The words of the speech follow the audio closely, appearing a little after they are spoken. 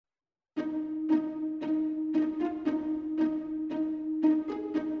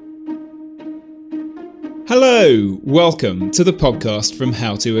Hello, welcome to the podcast from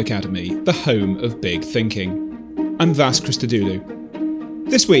How To Academy, the home of big thinking. I'm Vas Christodoulou.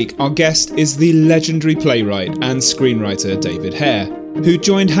 This week, our guest is the legendary playwright and screenwriter David Hare, who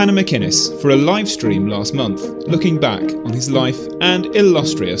joined Hannah McInnes for a live stream last month, looking back on his life and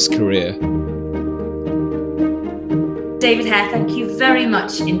illustrious career. David Hare, thank you very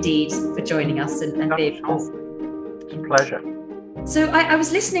much indeed for joining us and being with us. It's a pleasure. So I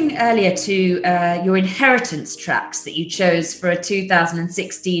was listening earlier to your inheritance tracks that you chose for a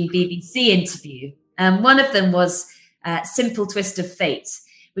 2016 BBC interview. One of them was Simple Twist of Fate,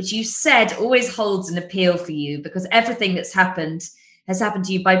 which you said always holds an appeal for you because everything that's happened has happened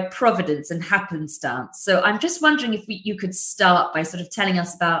to you by providence and happenstance. So I'm just wondering if you could start by sort of telling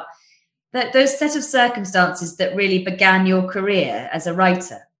us about those set of circumstances that really began your career as a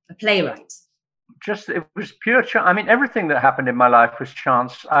writer, a playwright. It was pure chance. I mean, everything that happened in my life was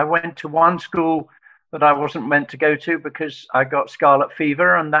chance. I went to one school that I wasn't meant to go to because I got scarlet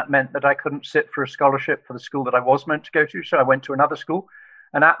fever, and that meant that I couldn't sit for a scholarship for the school that I was meant to go to. So I went to another school,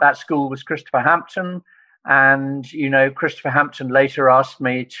 and at that school was Christopher Hampton. And, Christopher Hampton later asked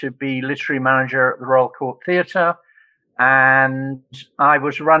me to be literary manager at the Royal Court Theatre. And I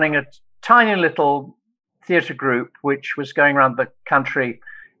was running a tiny little theatre group, which was going around the country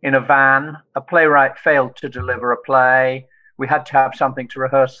in a van. A playwright failed to deliver a play. We had to have something to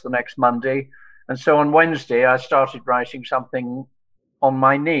rehearse the next Monday. And so on Wednesday, I started writing something on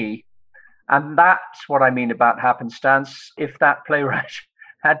my knee. And that's what I mean about happenstance. If that playwright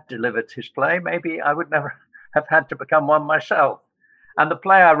had delivered his play, maybe I would never have had to become one myself. And the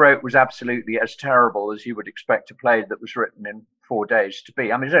play I wrote was absolutely as terrible as you would expect a play that was written in 4 days to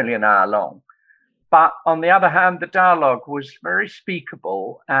be. I mean, it's only an hour long. But on the other hand, the dialogue was very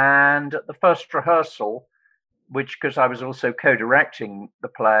speakable. And at the first rehearsal, because I was also co-directing the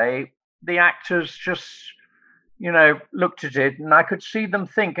play, the actors just, looked at it and I could see them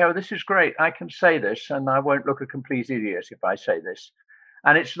think, oh, this is great. I can say this and I won't look a complete idiot if I say this.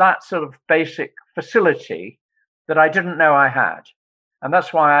 And it's that sort of basic facility that I didn't know I had. And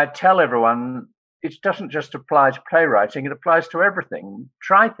that's why I tell everyone, it doesn't just apply to playwriting, it applies to everything.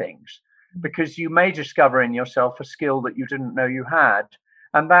 Try things. Because you may discover in yourself a skill that you didn't know you had.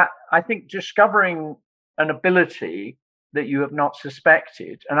 And that, I think, discovering an ability that you have not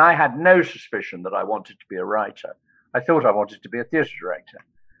suspected, and I had no suspicion that I wanted to be a writer. I thought I wanted to be a theatre director.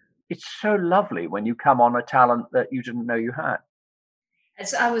 It's so lovely when you come on a talent that you didn't know you had.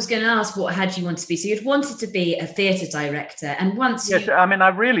 So I was going to ask, what had you wanted to be? So you'd wanted to be a theatre director, and once Yes, I mean, I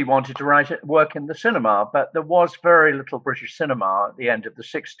really wanted to work in the cinema, but there was very little British cinema at the end of the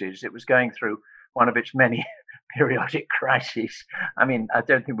 60s. It was going through one of its many periodic crises. I mean, I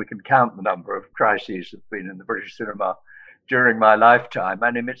don't think we can count the number of crises that have been in the British cinema during my lifetime. I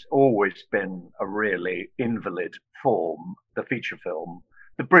mean, it's always been a really invalid form, the feature film.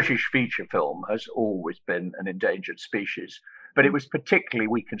 The British feature film has always been an endangered species. But it was particularly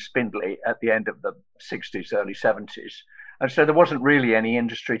weak and spindly at the end of the 60s, early 70s. And so there wasn't really any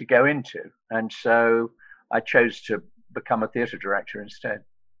industry to go into. And so I chose to become a theatre director instead.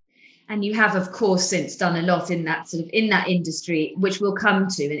 And you have, of course, since done a lot in that industry, which we'll come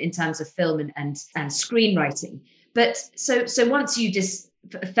to in terms of film and screenwriting. But so once you just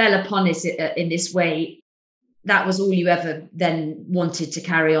fell upon it in this way, that was all you ever then wanted to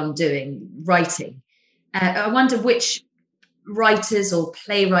carry on doing, writing. I wonder which writers or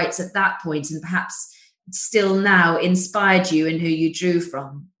playwrights at that point and perhaps still now inspired you and who you drew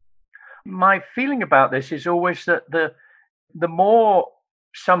from. My feeling about this is always that the more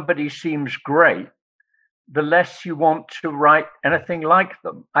somebody seems great, the less you want to write anything like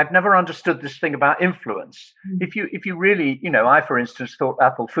them. I've never understood this thing about influence. If you really, I, for instance, thought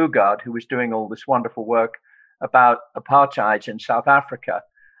Athol Fugard, who was doing all this wonderful work about apartheid in South Africa,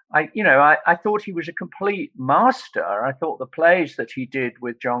 I thought he was a complete master. I thought the plays that he did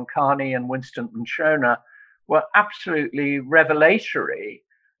with John Carney and Winston Mshona were absolutely revelatory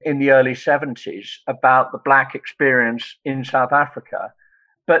in the early 70s about the Black experience in South Africa.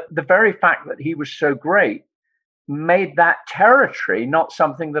 But the very fact that he was so great made that territory not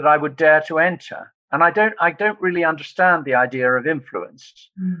something that I would dare to enter. And I don't really understand the idea of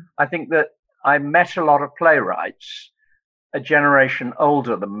influence. I think that I met a lot of playwrights a generation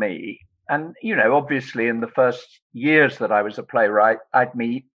older than me. And, obviously in the first years that I was a playwright, I'd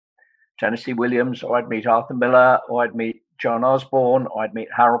meet Tennessee Williams, or I'd meet Arthur Miller, or I'd meet John Osborne, or I'd meet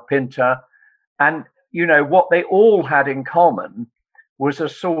Harold Pinter. And, what they all had in common was a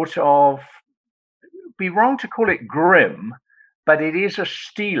sort of, it'd be wrong to call it grim, but it is a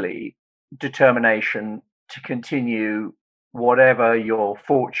steely determination to continue whatever your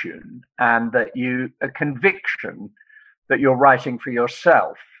fortune, and that a conviction that you're writing for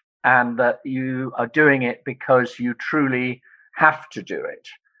yourself and that you are doing it because you truly have to do it.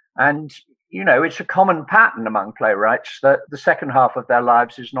 And, it's a common pattern among playwrights that the second half of their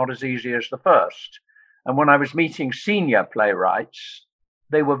lives is not as easy as the first. And when I was meeting senior playwrights,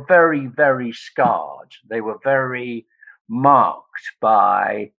 they were very, very scarred. They were very marked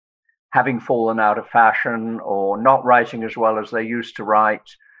by having fallen out of fashion or not writing as well as they used to write.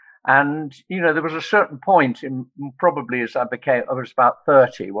 And, there was a certain point probably as I was about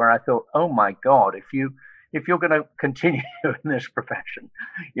 30, where I thought, oh my God, if you're going to continue in this profession,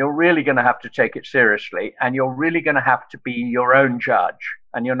 you're really going to have to take it seriously, and you're really going to have to be your own judge,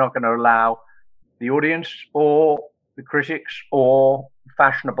 and you're not going to allow the audience or the critics or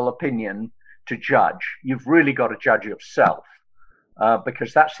fashionable opinion to judge. You've really got to judge yourself,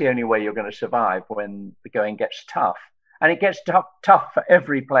 because that's the only way you're going to survive when the going gets tough. And it gets tough for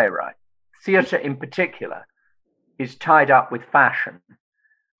every playwright. Theatre in particular is tied up with fashion.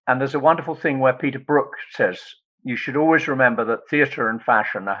 And there's a wonderful thing where Peter Brook says, you should always remember that theatre and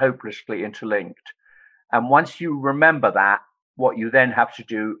fashion are hopelessly interlinked. And once you remember that, what you then have to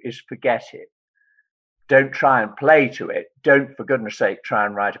do is forget it. Don't try and play to it. Don't, for goodness sake, try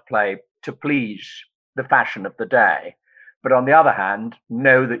and write a play to please the fashion of the day. But on the other hand,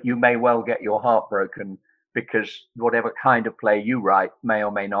 know that you may well get your heart broken because whatever kind of play you write may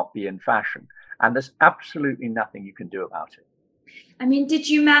or may not be in fashion. And there's absolutely nothing you can do about it. I mean, did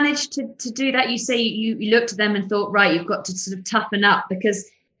you manage to do that? You say you looked at them and thought, right, you've got to sort of toughen up, because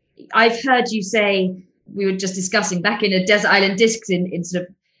I've heard you say, we were just discussing back in a Desert Island Discs in sort of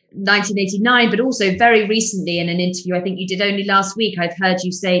 1989, but also very recently in an interview I think you did only last week, I've heard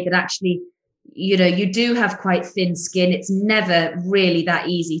you say that actually, you do have quite thin skin. It's never really that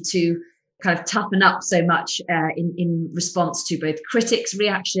easy to kind of toughen up so much in response to both critics'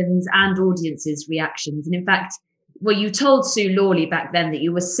 reactions and audiences' reactions. And in fact, well, you told Sue Lawley back then that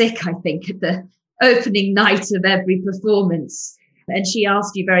you were sick, I think, at the opening night of every performance. And she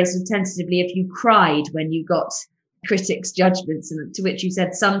asked you very sort of tentatively if you cried when you got critics' judgments, and to which you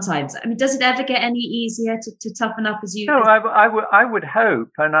said sometimes. I mean, does it ever get any easier to toughen up as you? No, I would hope,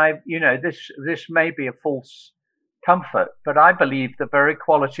 and this may be a false comfort, but I believe the very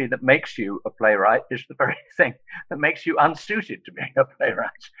quality that makes you a playwright is the very thing that makes you unsuited to being a playwright.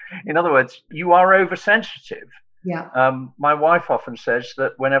 In other words, you are oversensitive. Yeah. My wife often says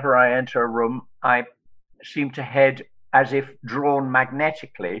that whenever I enter a room, I seem to head as if drawn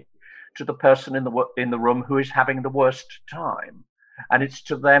magnetically to the person in the room who is having the worst time. And it's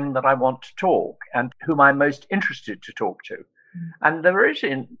to them that I want to talk and whom I'm most interested to talk to. And there is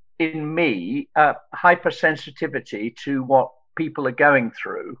in me a hypersensitivity to what people are going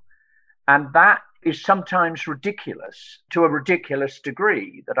through. And that is sometimes ridiculous, to a ridiculous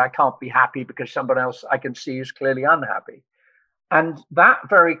degree, that I can't be happy because someone else I can see is clearly unhappy. And that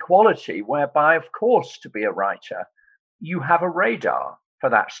very quality, whereby, of course, to be a writer, you have a radar for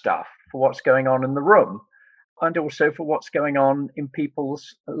that stuff, for what's going on in the room, and also for what's going on in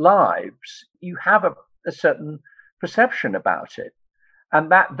people's lives. You have a certain perception about it.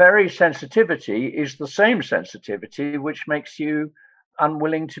 And that very sensitivity is the same sensitivity which makes you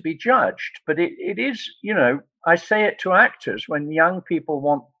unwilling to be judged. But it is, I say it to actors when young people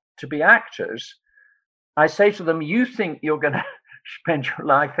want to be actors. I say to them, you think you're going to spend your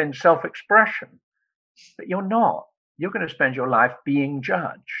life in self-expression, but you're not. You're going to spend your life being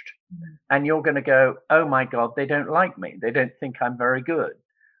judged. And you're going to go, oh my God, they don't like me. They don't think I'm very good.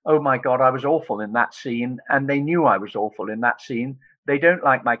 Oh my God, I was awful in that scene, and they knew I was awful in that scene. They don't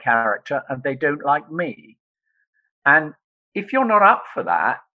like my character, and they don't like me. And if you're not up for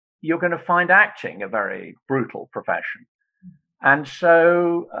that, you're going to find acting a very brutal profession. And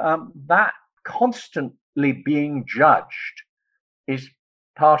so that constantly being judged is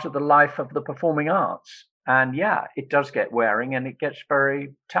part of the life of the performing arts. And yeah, it does get wearing and it gets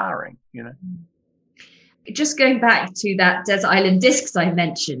very tiring, Just going back to that Desert Island Discs I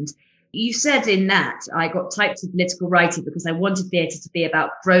mentioned, you said in that I got typed of political writing because I wanted theatre to be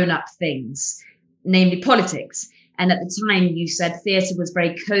about grown-up things, namely politics. And at the time you said theatre was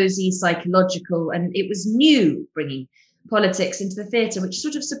very cosy, psychological, and it was new bringing politics into the theatre, which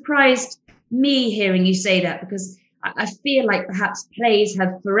sort of surprised me hearing you say that, because I feel like perhaps plays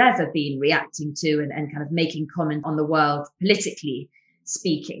have forever been reacting to and kind of making comment on the world, politically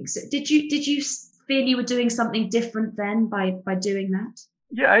speaking. So did you feel you were doing something different then by doing that?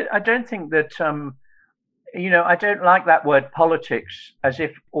 Yeah, I don't think that, I don't like that word politics, as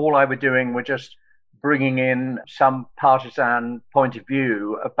if all I were doing were just bringing in some partisan point of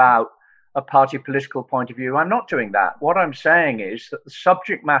view about a party political point of view. I'm not doing that. What I'm saying is that the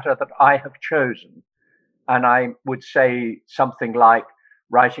subject matter that I have chosen, and I would say something like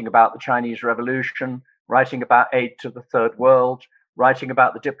writing about the Chinese Revolution, writing about aid to the third world, writing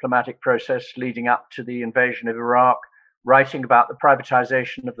about the diplomatic process leading up to the invasion of Iraq, writing about the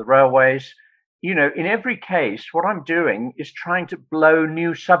privatization of the railways. In every case, what I'm doing is trying to blow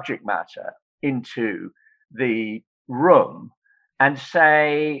new subject matter into the room and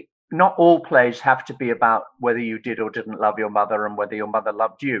say, not all plays have to be about whether you did or didn't love your mother and whether your mother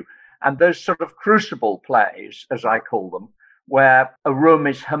loved you. And those sort of crucible plays, as I call them, where a room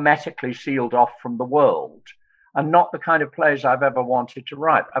is hermetically sealed off from the world, are not the kind of plays I've ever wanted to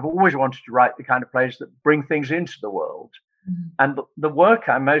write. I've always wanted to write the kind of plays that bring things into the world. Mm-hmm. And the work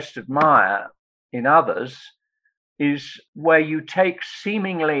I most admire in others is where you take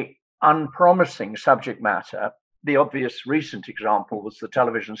seemingly unpromising subject matter. The obvious recent example was the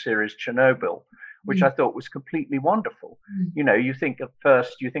television series Chernobyl, which I thought was completely wonderful. You think at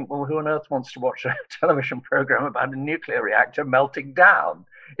first, well, who on earth wants to watch a television program about a nuclear reactor melting down?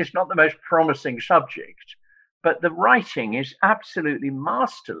 It's not the most promising subject, but the writing is absolutely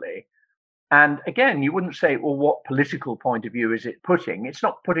masterly. And again, you wouldn't say, well, what political point of view is it putting? It's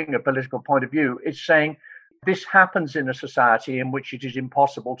not putting a political point of view. It's saying this happens in a society in which it is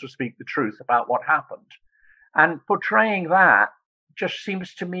impossible to speak the truth about what happened. And portraying that just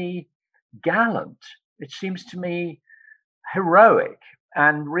seems to me gallant. It seems to me heroic,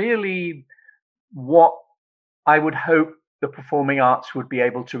 and really what I would hope the performing arts would be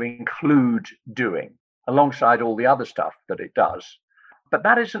able to include doing alongside all the other stuff that it does. But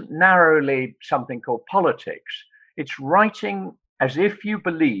that isn't narrowly something called politics. It's writing as if you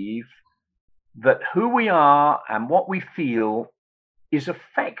believe that who we are and what we feel is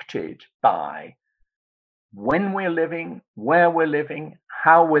affected by when we're living, where we're living,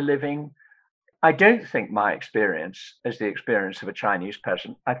 how we're living. I don't think my experience is the experience of a Chinese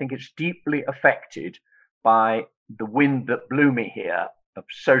peasant. I think it's deeply affected by the wind that blew me here of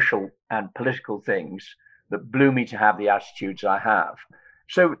social and political things that blew me to have the attitudes I have.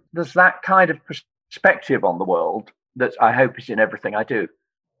 So there's that kind of perspective on the world that I hope is in everything I do.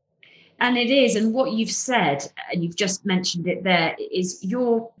 And it is. And what you've said, and you've just mentioned it there, is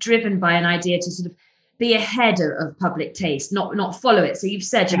you're driven by an idea to sort of be ahead of public taste, not follow it. So you've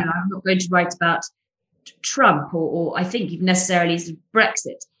said, I'm not going to write about Trump or I think even necessarily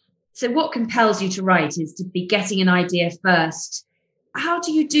Brexit. So what compels you to write is to be getting an idea first. How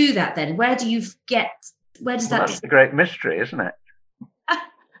do you do that then? That's the great mystery, isn't it?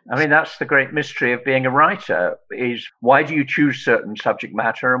 I mean, that's the great mystery of being a writer, is why do you choose certain subject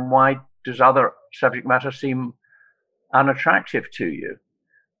matter and why does other subject matter seem unattractive to you?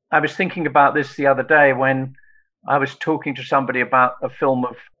 I was thinking about this the other day when I was talking to somebody about a film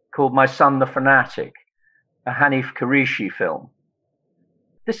called My Son the Fanatic, a Hanif Kureishi film.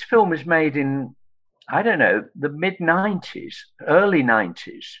 This film is made in, the mid-90s, early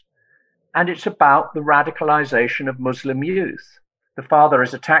 90s, and it's about the radicalization of Muslim youth. The father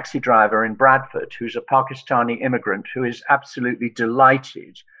is a taxi driver in Bradford who's a Pakistani immigrant who is absolutely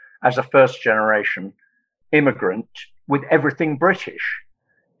delighted as a first-generation immigrant with everything British.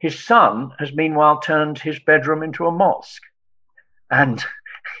 His son has meanwhile turned his bedroom into a mosque and,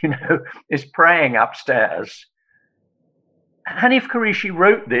 is praying upstairs. Hanif Kureishi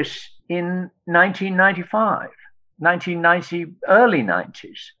wrote this in 1995, early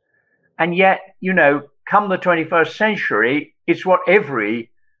 90s. And yet, come the 21st century, it's what every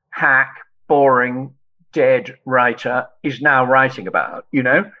hack, boring, dead writer is now writing about,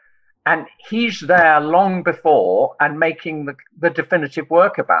 And he's there long before and making the definitive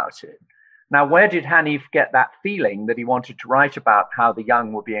work about it. Now, where did Hanif get that feeling that he wanted to write about how the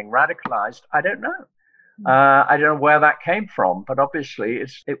young were being radicalized? I don't know. I don't know where that came from, but obviously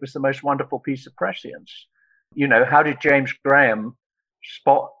it was the most wonderful piece of prescience. How did James Graham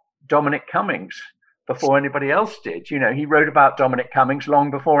spot Dominic Cummings before anybody else did? He wrote about Dominic Cummings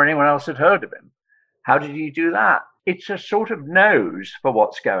long before anyone else had heard of him. How did he do that? It's a sort of nose for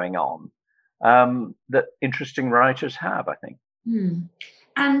what's going on that interesting writers have, I think.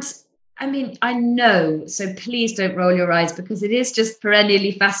 And I mean, I know, so please don't roll your eyes because it is just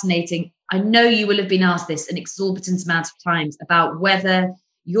perennially fascinating. I know you will have been asked this an exorbitant amount of times about whether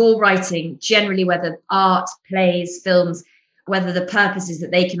your writing, generally whether art, plays, films, whether the purpose is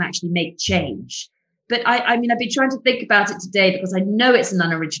that they can actually make change. But I mean, I've been trying to think about it today because I know it's an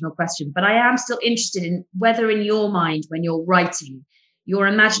unoriginal question, but I am still interested in whether in your mind, when you're writing, you're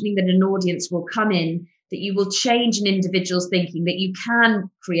imagining that an audience will come in, that you will change an individual's thinking, that you can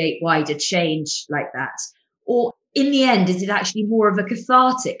create wider change like that. Or in the end, is it actually more of a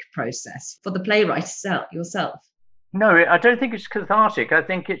cathartic process for the playwright yourself? No, I don't think it's cathartic. I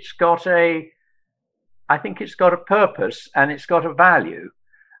think it's got a purpose and it's got a value.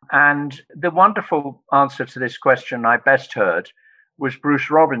 And the wonderful answer to this question I best heard was Bruce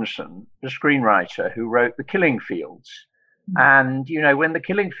Robinson, the screenwriter who wrote The Killing Fields. And, when The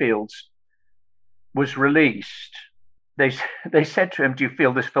Killing Fields was released, they said to him, do you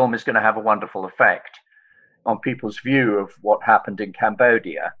feel this film is going to have a wonderful effect on people's view of what happened in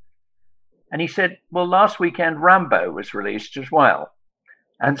Cambodia? And he said, well, last weekend Rambo was released as well.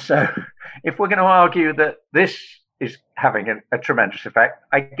 And so if we're going to argue that this is having a tremendous effect,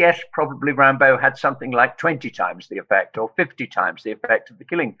 I guess probably Rambo had something like 20 times the effect or 50 times the effect of The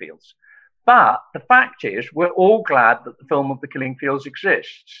Killing Fields. But the fact is, we're all glad that the film of The Killing Fields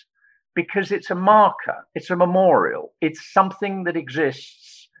exists because it's a marker, it's a memorial, it's something that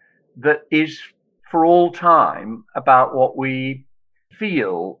exists that is for all time about what we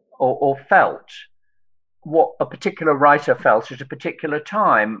feel or felt, what a particular writer felt at a particular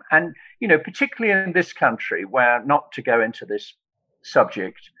time. And, particularly in this country, where, not to go into this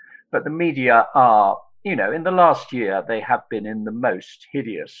subject, but the media are, in the last year, they have been in the most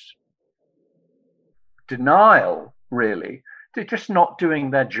hideous denial, really. They're just not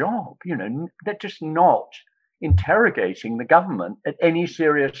doing their job. They're just not interrogating the government at any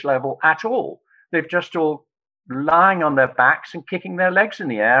serious level at all. They've just all lying on their backs and kicking their legs in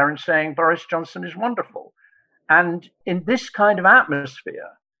the air and saying Boris Johnson is wonderful. And in this kind of atmosphere,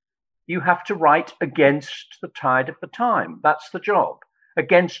 you have to write against the tide of the time. That's the job,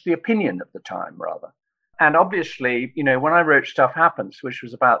 against the opinion of the time, rather. And obviously, when I wrote Stuff Happens, which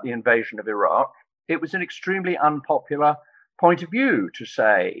was about the invasion of Iraq, it was an extremely unpopular point of view to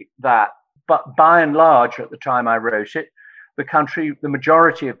say that, but by and large, at the time I wrote it, the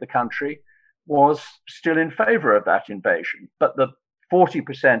majority of the country was still in favor of that invasion. But the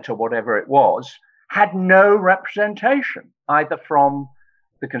 40% or whatever it was had no representation, either from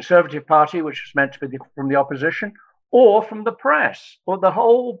the Conservative Party, which was meant to be from the opposition, or from the press. Or the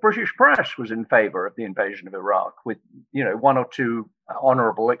whole British press was in favor of the invasion of Iraq, with one or two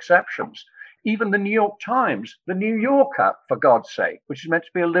honorable exceptions. Even the New York Times, the New Yorker, for God's sake, which is meant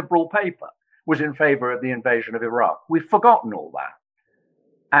to be a liberal paper, was in favor of the invasion of Iraq. We've forgotten all that.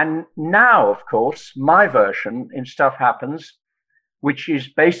 And now, of course, my version in Stuff Happens, which is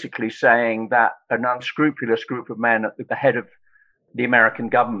basically saying that an unscrupulous group of men at the head of the American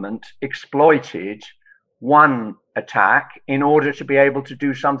government exploited one attack in order to be able to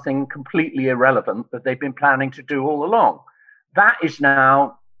do something completely irrelevant that they've been planning to do all along. That is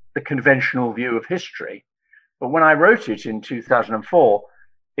now the conventional view of history. But when I wrote it in 2004,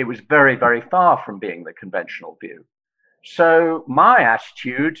 it was very, very far from being the conventional view. So my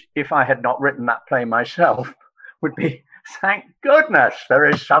attitude, if I had not written that play myself, would be, thank goodness there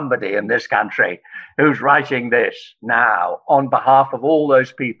is somebody in this country who's writing this now on behalf of all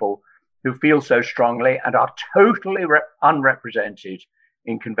those people who feel so strongly and are totally unrepresented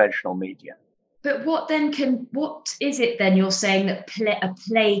in conventional media. But what is it then you're saying that a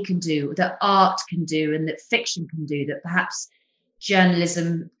play can do, that art can do, and that fiction can do, that perhaps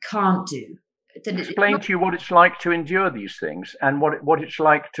journalism can't do? Explain to you what it's like to endure these things and what it's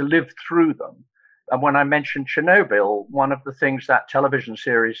like to live through them. And when I mentioned Chernobyl, one of the things that television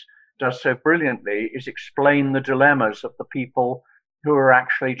series does so brilliantly is explain the dilemmas of the people who are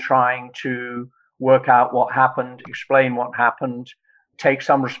actually trying to work out what happened, explain what happened, take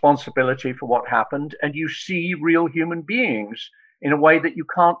some responsibility for what happened. And you see real human beings in a way that you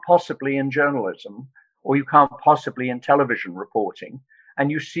can't possibly in journalism, or you can't possibly in television reporting.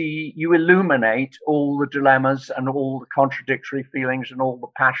 And you illuminate all the dilemmas and all the contradictory feelings and all the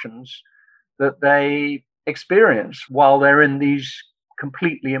passions that they experience while they're in these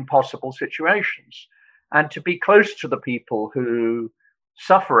completely impossible situations. And to be close to the people who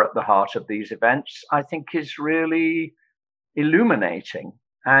suffer at the heart of these events, I think is really illuminating.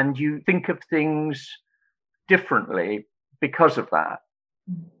 And you think of things differently because of that.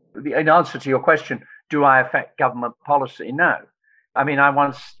 In answer to your question, do I affect government policy? No. I mean, I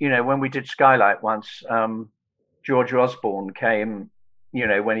once, when we did Skylight once, George Osborne came,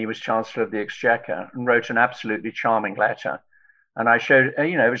 when he was Chancellor of the Exchequer, and wrote an absolutely charming letter. And I showed,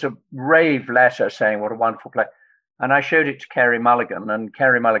 it was a rave letter saying what a wonderful play. And I showed it to Kerry Mulligan, and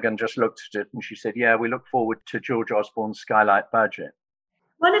Kerry Mulligan just looked at it and she said, yeah, we look forward to George Osborne's Skylight budget.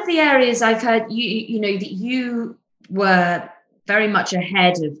 One of the areas I've heard, that you were very much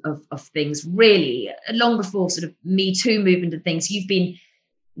ahead of things, really, long before sort of Me Too movement and things. You've been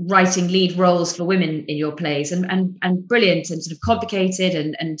writing lead roles for women in your plays, and brilliant and sort of complicated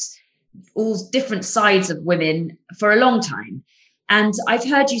and all different sides of women for a long time. And I've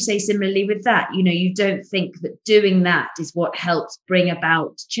heard you say similarly with that, you don't think that doing that is what helped bring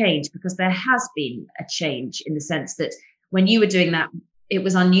about change, because there has been a change in the sense that when you were doing that, it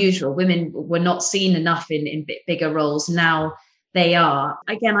was unusual. Women were not seen enough in bigger roles. Now they are.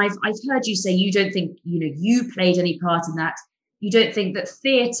 Again, I've heard you say you don't think, you played any part in that. You don't think that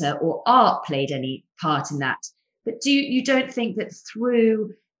theatre or art played any part in that. But you don't think that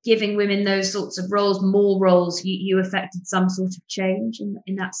through giving women those sorts of roles, more roles, you affected some sort of change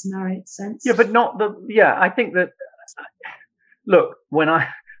in that scenario sense? Yeah, but I think that, look, when I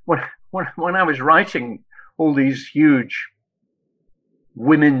was writing all these huge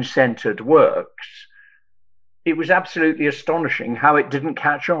women-centered works, it was absolutely astonishing how it didn't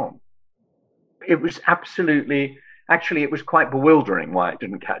catch on. It was it was quite bewildering why it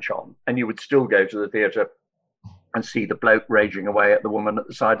didn't catch on. And you would still go to the theatre and see the bloke raging away at the woman at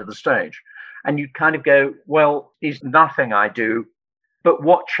the side of the stage. And you'd kind of go, well, there's nothing I do. But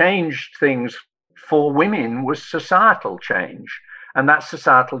what changed things for women was societal change. And that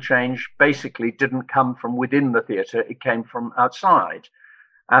societal change basically didn't come from within the theatre, it came from outside.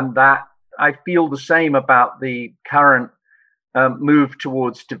 And that I feel the same about the current move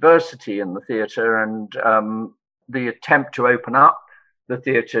towards diversity in the theatre and the attempt to open up the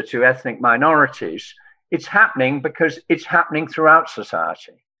theatre to ethnic minorities. It's happening because it's happening throughout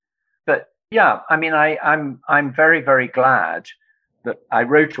society. But yeah, I mean, I'm very, very glad that I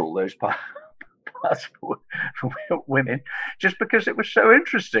wrote all those parts for women, just because it was so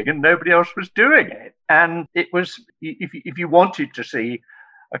interesting and nobody else was doing it. And it was, if you wanted to see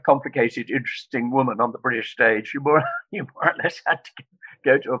a complicated, interesting woman on the British stage, you more or less had to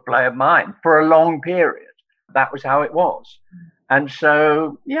go to a play of mine for a long period. That was how it was. And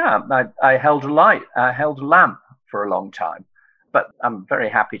so, yeah, I held a lamp for a long time, but I'm very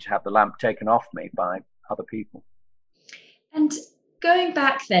happy to have the lamp taken off me by other people. And going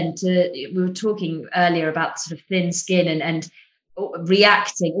back then we were talking earlier about sort of thin skin and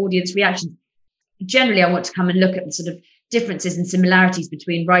audience reaction. Generally, I want to come and look at the sort of differences and similarities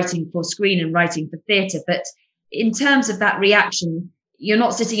between writing for screen and writing for theatre. But in terms of that reaction, you're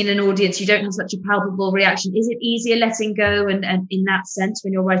not sitting in an audience, you don't have such a palpable reaction. Is it easier letting go and in that sense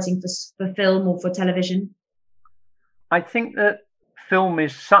when you're writing for film or for television? I think that film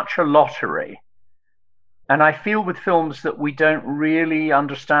is such a lottery. And I feel with films that we don't really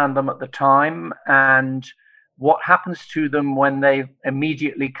understand them at the time. And what happens to them when they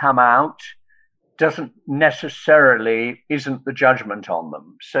immediately come out isn't the judgment on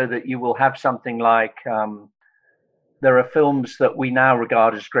them. So that you will have something like, there are films that we now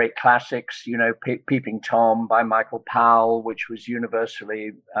regard as great classics, Peeping Tom by Michael Powell, which was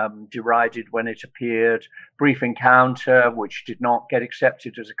universally derided when it appeared, Brief Encounter, which did not get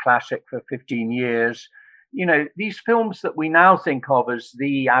accepted as a classic for 15 years. These films that we now think of as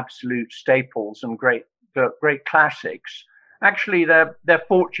the absolute staples and great classics, actually their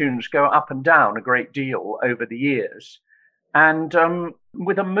fortunes go up and down a great deal over the years. And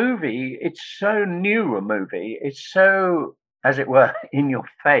with a movie, it's so new a movie, it's so, as it were, in your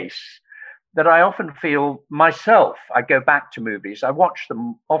face, that I often feel myself, I go back to movies, I watch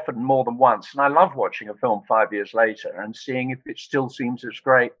them often more than once, and I love watching a film 5 years later and seeing if it still seems as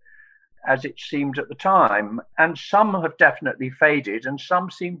great as it seemed at the time. And some have definitely faded and some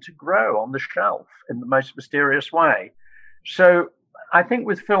seem to grow on the shelf in the most mysterious way. So I think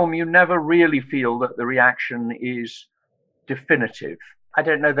with film, you never really feel that the reaction is definitive. I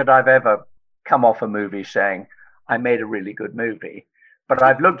don't know that I've ever come off a movie saying, I made a really good movie. But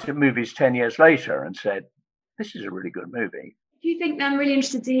I've looked at movies 10 years later and said, this is a really good movie. Do you think, I'm really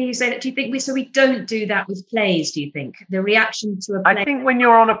interested to hear you say that, do you think we don't do that with plays, do you think? The reaction to a play? I think when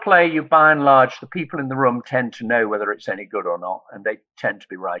you're on a play, you by and large, the people in the room tend to know whether it's any good or not, and they tend to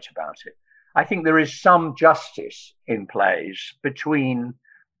be right about it. I think there is some justice in plays between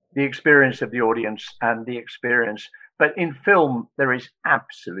the experience of the audience and the experience. But in film, there is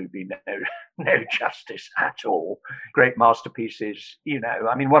absolutely no justice at all. Great masterpieces,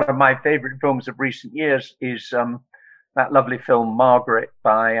 I mean, one of my favorite films of recent years is that lovely film Margaret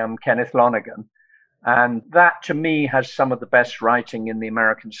by Kenneth Lonergan. And that, to me, has some of the best writing in the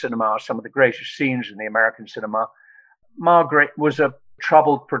American cinema, some of the greatest scenes in the American cinema. Margaret was a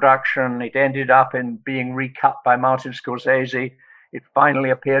troubled production. It ended up in being recut by Martin Scorsese. It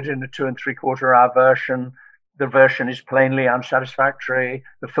finally appeared in a 2 3/4 hour version. The version is plainly unsatisfactory.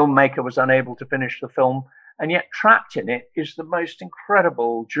 The filmmaker was unable to finish the film. And yet trapped in it is the most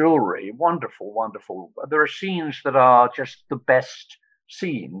incredible jewelry. Wonderful, wonderful. There are scenes that are just the best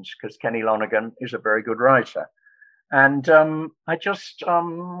scenes because Kenny Lonergan is a very good writer. And I just,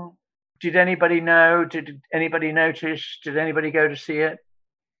 Did anybody know? Did anybody notice? Did anybody go to see it?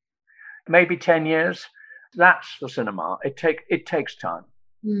 Maybe 10 years. That's the cinema. It takes time.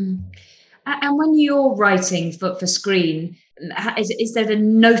 Mm. And when you're writing for screen, is there a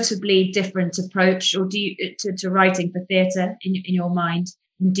notably different approach, or do you to writing for theatre in your mind?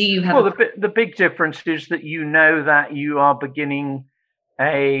 Do you have? Well, the big difference is that you know that you are beginning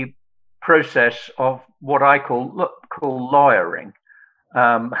a process of what I call lawyering.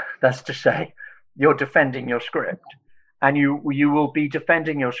 That's to say, you're defending your script, and you will be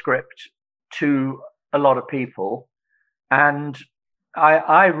defending your script to a lot of people. And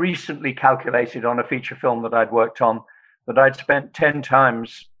I recently calculated on a feature film that I'd worked on that I'd spent 10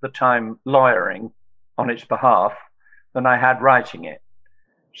 times the time lawyering on its behalf than I had writing it.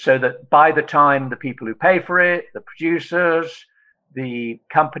 So that by the time the people who pay for it, the producers, the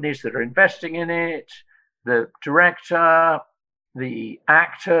companies that are investing in it, the director, the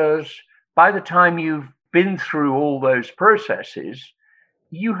actors, by the time you've been through all those processes,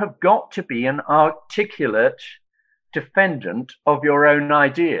 you have got to be an articulate defendant of your own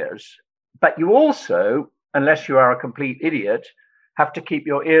ideas. But you also, unless you are a complete idiot, have to keep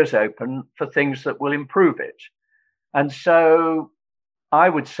your ears open for things that will improve it. And so I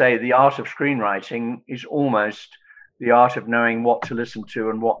would say the art of screenwriting is almost the art of knowing what to listen to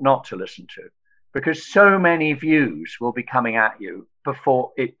and what not to listen to, because so many views will be coming at you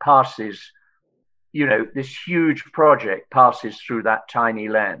before it passes, this huge project passes through that tiny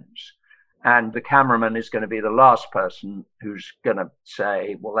lens. And the cameraman is going to be the last person who's going to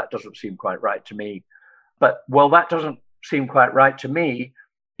say, well, that doesn't seem quite right to me. But, well, that doesn't seem quite right to me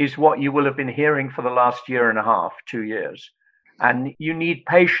is what you will have been hearing for the last year and a half, 2 years. And you need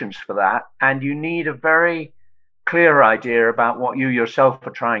patience for that. And you need a very clear idea about what you yourself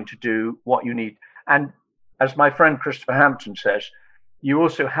are trying to do, what you need. And as my friend Christopher Hampton says, you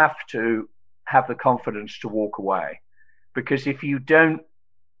also have to have the confidence to walk away. Because if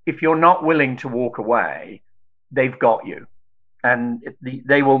you're not willing to walk away, they've got you. And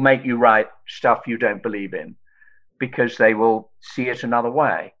they will make you write stuff you don't believe in because they will see it another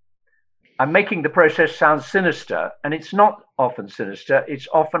way. I'm making the process sound sinister, and it's not often sinister. It's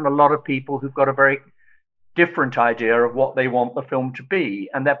often a lot of people who've got a very different idea of what they want the film to be,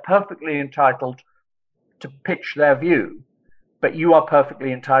 and they're perfectly entitled to pitch their view, but you are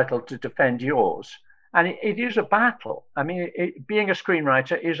perfectly entitled to defend yours. And it is a battle. I mean, being a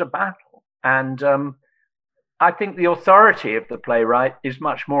screenwriter is a battle. And I think the authority of the playwright is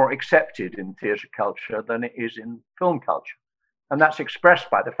much more accepted in theatre culture than it is in film culture. And that's expressed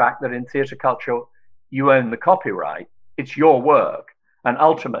by the fact that in theatre culture, you own the copyright. It's your work. And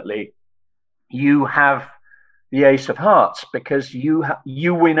ultimately, you have the ace of hearts because you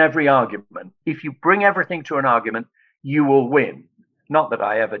win every argument. If you bring everything to an argument, you will win. Not that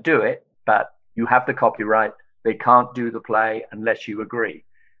I ever do it, but you have the copyright. They can't do the play unless you agree.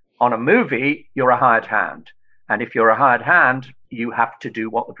 On a movie, you're a hired hand. And if you're a hired hand, you have to do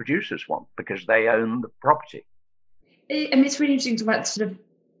what the producers want because they own the property. I mean, it's really interesting to about sort of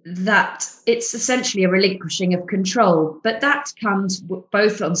that it's essentially a relinquishing of control, but that comes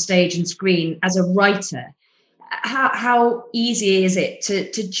both on stage and screen as a writer. How easy is it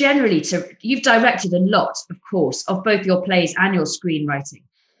to generally you've directed a lot, of course, of both your plays and your screenwriting,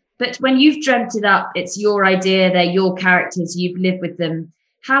 but when you've dreamt it up, it's your idea, they're your characters, you've lived with them.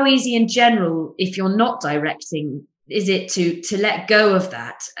 How easy in general, if you're not directing, is it to let go of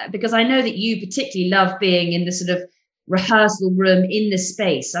that? Because I know that you particularly love being in the sort of rehearsal room, in the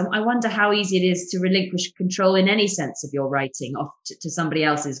space. I wonder how easy it is to relinquish control in any sense of your writing off to somebody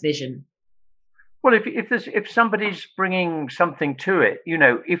else's vision. Well, if somebody's bringing something to it,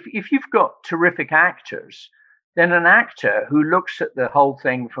 if you've got terrific actors, then an actor who looks at the whole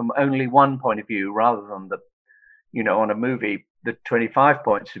thing from only one point of view rather than on a movie, the 25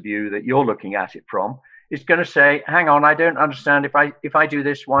 points of view that you're looking at it from, is going to say, hang on, I don't understand. If I do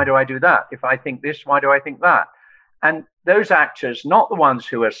this, why do I do that? If I think this, why do I think that? And those actors, not the ones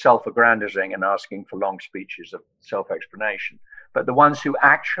who are self-aggrandizing and asking for long speeches of self-explanation, but the ones who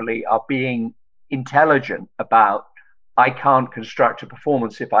actually are being intelligent about, I can't construct a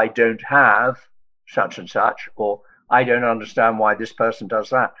performance if I don't have such and such, or I don't understand why this person does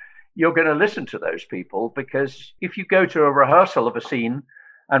that. You're going to listen to those people, because if you go to a rehearsal of a scene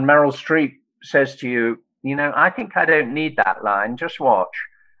and Meryl Streep says to you, I think I don't need that line, just watch.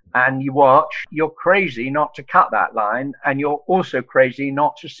 And you watch, you're crazy not to cut that line. And you're also crazy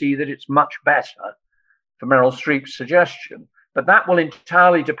not to see that it's much better for Meryl Streep's suggestion. But that will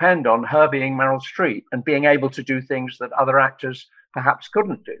entirely depend on her being Meryl Streep and being able to do things that other actors perhaps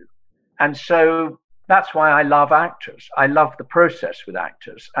couldn't do. And so that's why I love actors. I love the process with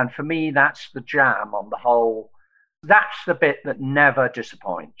actors. And for me, that's the jam on the whole. That's the bit that never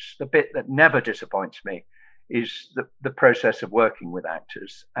disappoints. The bit that never disappoints me is the process of working with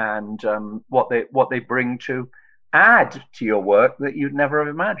actors and what they bring to add to your work that you'd never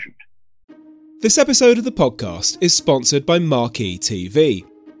have imagined. This episode of the podcast is sponsored by Marquee TV.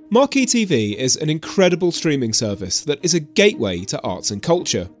 Marquee TV is an incredible streaming service that is a gateway to arts and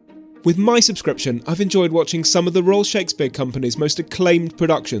culture. With my subscription, I've enjoyed watching some of the Royal Shakespeare Company's most acclaimed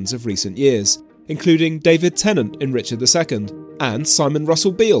productions of recent years, including David Tennant in Richard II and Simon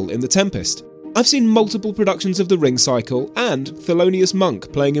Russell Beale in The Tempest. I've seen multiple productions of The Ring Cycle and Thelonious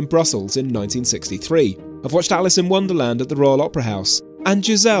Monk playing in Brussels in 1963. I've watched Alice in Wonderland at the Royal Opera House and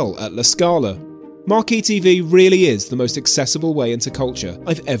Giselle at La Scala. Marquee TV really is the most accessible way into culture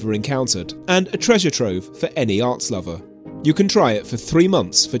I've ever encountered, and a treasure trove for any arts lover. You can try it for 3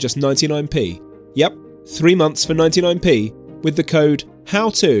 months for just 99p. Yep, 3 months for 99p with the code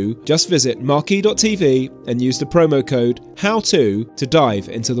HOWTO. Just visit marquee.tv and use the promo code HOWTO to dive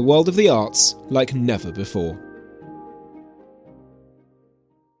into the world of the arts like never before.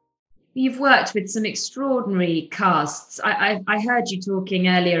 You've worked with some extraordinary casts. I heard you talking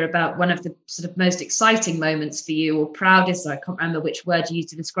earlier about one of the sort of most exciting moments for you, or proudest, I can't remember which word you used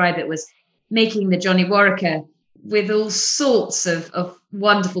to describe it, was making the Johnny Warwicker with all sorts of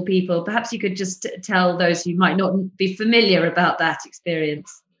wonderful people. Perhaps you could just tell those who might not be familiar about that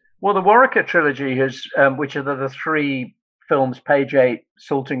experience. Well, the Warwicker trilogy, which are the 3 films, Page 8,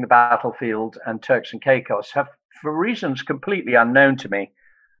 Salting the Battlefield, and Turks and Caicos, have, for reasons completely unknown to me,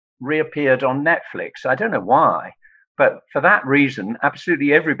 reappeared on Netflix. I don't know why, but for that reason,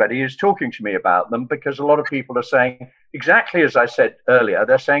 absolutely everybody is talking to me about them, because a lot of people are saying exactly as I said earlier.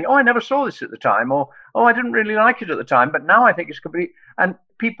 They're saying, "Oh, I never saw this at the time," or "Oh, I didn't really like it at the time, but now I think it's complete." And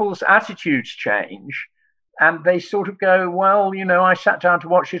people's attitudes change, and they sort of go, "Well, I sat down to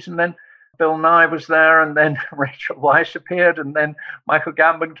watch it, and then Bill Nye was there, and then Rachel Weisz appeared, and then Michael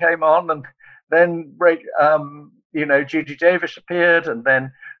Gambon came on, and then Judy Davis appeared, and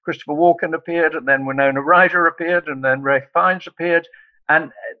then Christopher Walken appeared, and then Winona Ryder appeared, and then Ralph Fiennes appeared."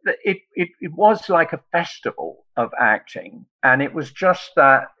 And it was like a festival of acting. And it was just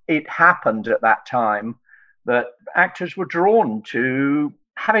that it happened at that time that actors were drawn to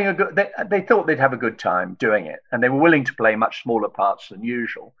having a good, they thought they'd have a good time doing it. And they were willing to play much smaller parts than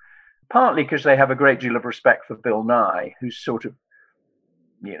usual, partly because they have a great deal of respect for Bill Nye, who's sort of,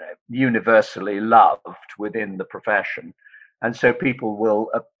 universally loved within the profession. And so people will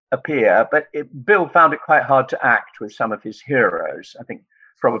appear, but Bill found it quite hard to act with some of his heroes. I think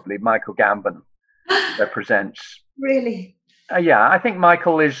probably Michael Gambon represents. Really? Yeah, I think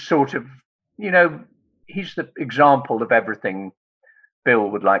Michael is sort of, he's the example of everything Bill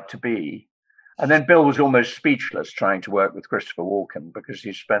would like to be. And then Bill was almost speechless trying to work with Christopher Walken, because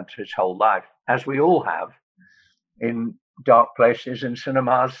he spent his whole life, as we all have, in dark places in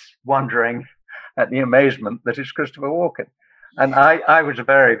cinemas, wondering at the amazement that is Christopher Walken. And I was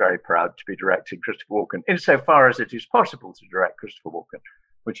very, very proud to be directing Christopher Walken, insofar as it is possible to direct Christopher Walken,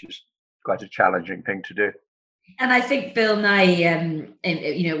 which is quite a challenging thing to do. And I think Bill Nye,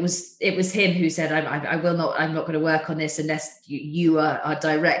 it was him who said, I'm not going to work on this unless you are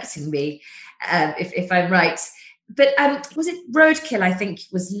directing me, if I'm right. But was it Roadkill? I think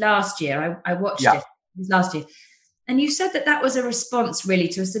was last year. I watched it. It was last year. And you said that was a response really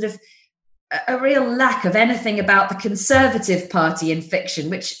to a sort of a real lack of anything about the Conservative Party in fiction,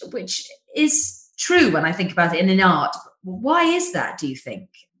 which is true when I think about it in art. Why is that, do you think?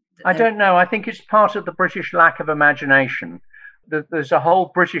 I don't know. I think it's part of the British lack of imagination. There's a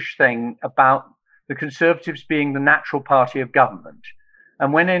whole British thing about the Conservatives being the natural party of government.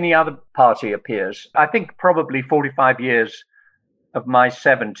 And when any other party appears, I think probably 45 years of my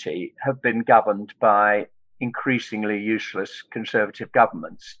 70 have been governed by increasingly useless Conservative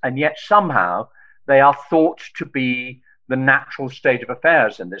governments. And yet somehow they are thought to be the natural state of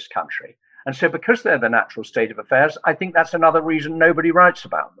affairs in this country. And so because they're the natural state of affairs, I think that's another reason nobody writes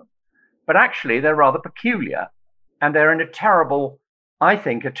about them. But actually, they're rather peculiar. And they're in a terrible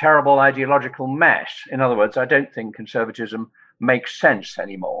ideological mess. In other words, I don't think conservatism makes sense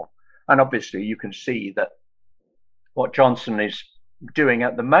anymore. And obviously, you can see that what Johnson is doing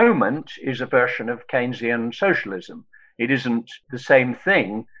at the moment is a version of Keynesian socialism. It isn't the same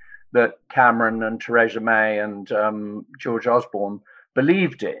thing that Cameron and Theresa May and George Osborne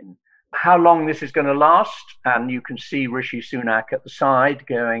believed in. How long this is going to last, and you can see Rishi Sunak at the side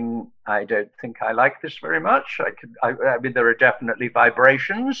going, "I don't think I like this very much. I mean, there are definitely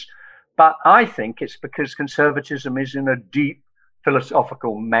vibrations, but I think it's because conservatism is in a deep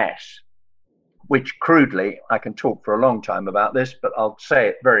philosophical mess. which crudely, I can talk for a long time about this, but I'll say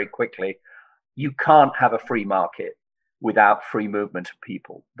it very quickly. You can't have a free market without free movement of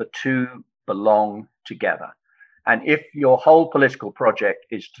people. The two belong together. And if your whole political project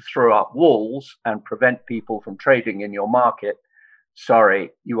is to throw up walls and prevent people from trading in your market, sorry,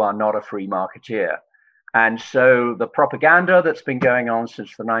 you are not a free marketeer. And so the propaganda that's been going on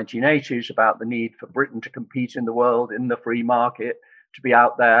since the 1980s about the need for Britain to compete in the world, in the free market, to be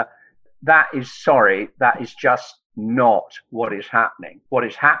out there, that is just not what is happening. What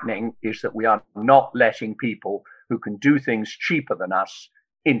is happening is that we are not letting people who can do things cheaper than us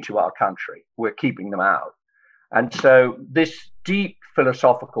into our country. We're keeping them out. And so this deep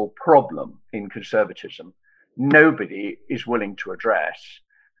philosophical problem in conservatism, nobody is willing to address.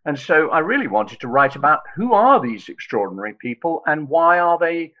 And so I really wanted to write about who are these extraordinary people and why are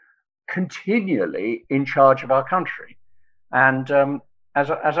they continually in charge of our country? And as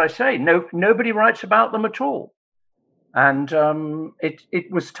I say, nobody writes about them at all. And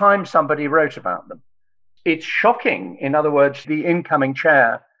it was time somebody wrote about them. It's shocking. In other words, the incoming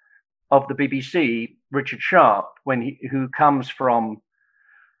chair of the BBC, Richard Sharp, who comes from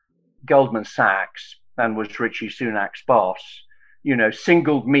Goldman Sachs and was Rishi Sunak's boss,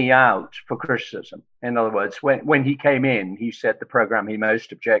 singled me out for criticism. In other words, when he came in, he said the program he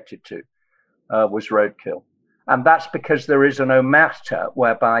most objected to was Roadkill. And that's because there is an omerta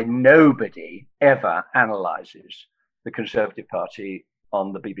whereby nobody ever analyzes the Conservative Party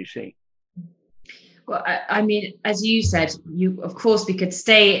on the BBC. Well, I mean, as you said, of course, we could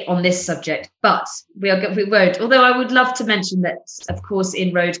stay on this subject, but we won't. Although I would love to mention that, of course,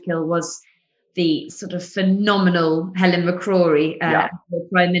 in Roadkill was the sort of phenomenal Helen McCrory, the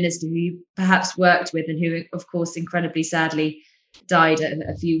Prime Minister, who you perhaps worked with and who, of course, incredibly sadly died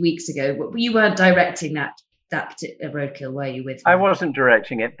a few weeks ago. You weren't directing that particular Roadkill, were you? With her? I wasn't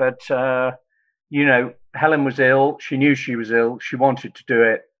directing it, but Helen was ill. She knew she was ill. She wanted to do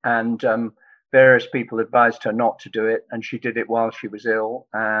it, and various people advised her not to do it, and she did it while she was ill.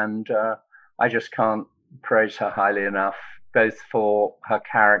 And I just can't praise her highly enough, both for her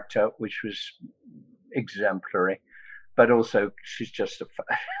character, which was exemplary, but also she's just a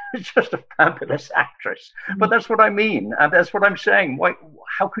fabulous actress. Mm-hmm. But that's what I mean, and that's what I'm saying.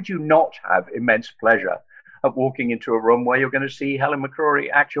 How could you not have immense pleasure at walking into a room where you're going to see Helen McCrory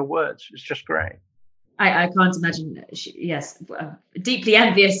act your words? It's just great. I can't imagine. Yes, deeply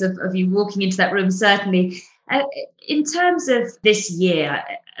envious of you walking into that room, certainly. In terms of this year,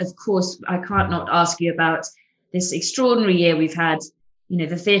 of course, I can't not ask you about this extraordinary year we've had.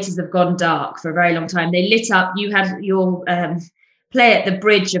 The theatres have gone dark for a very long time. They lit up. You had your play at the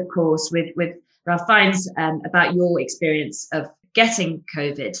Bridge, of course, with Ralph Fiennes about your experience of getting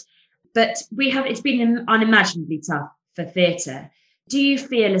COVID. But it's been unimaginably tough for theatre. Do you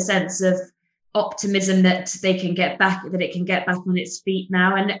feel a sense of optimism that it can get back on its feet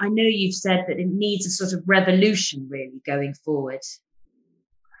now? And I know you've said that it needs a sort of revolution really going forward.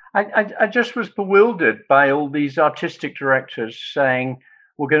 I just was bewildered by all these artistic directors saying,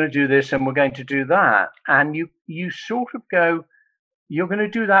 we're going to do this and we're going to do that. And you sort of go, you're going to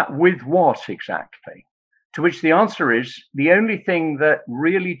do that with what exactly? To which the answer is, the only thing that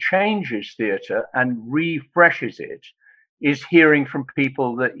really changes theatre and refreshes it is hearing from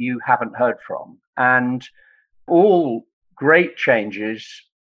people that you haven't heard from. And all great changes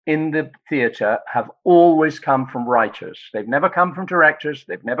in the theatre have always come from writers. They've never come from directors.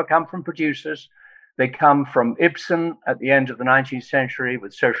 They've never come from producers. They come from Ibsen at the end of the 19th century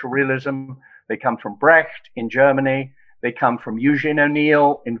with social realism. They come from Brecht in Germany. They come from Eugene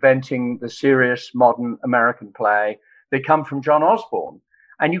O'Neill inventing the serious modern American play. They come from John Osborne.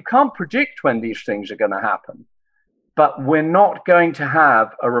 And you can't predict when these things are going to happen. But we're not going to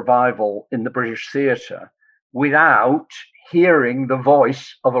have a revival in the British theatre without hearing the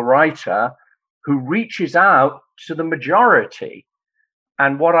voice of a writer who reaches out to the majority.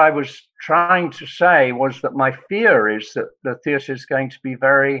 And what I was trying to say was that my fear is that the theatre is going to be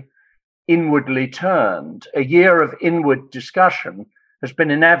very inwardly turned. A year of inward discussion has been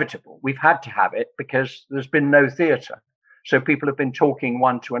inevitable. We've had to have it because there's been no theatre. So people have been talking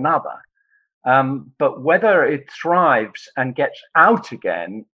one to another. But whether it thrives and gets out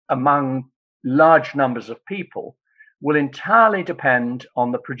again among large numbers of people will entirely depend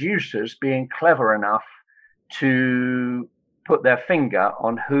on the producers being clever enough to put their finger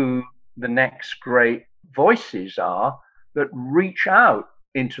on who the next great voices are that reach out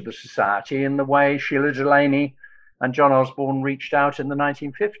into the society in the way Sheila Delaney and John Osborne reached out in the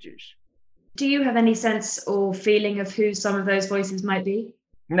 1950s. Do you have any sense or feeling of who some of those voices might be?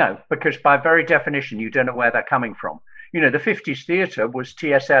 No, because by very definition, you don't know where they're coming from. The 50s theatre was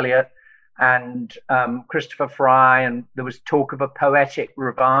T.S. Eliot and Christopher Fry, and there was talk of a poetic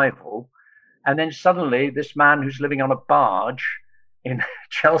revival. And then suddenly this man who's living on a barge in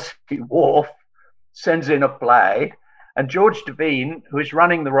Chelsea Wharf sends in a play, and George Devine, who is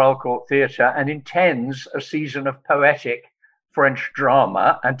running the Royal Court Theatre and intends a season of poetic French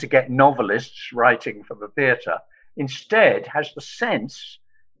drama and to get novelists writing for the theatre, instead has the sense,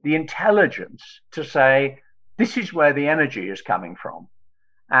 the intelligence to say, this is where the energy is coming from.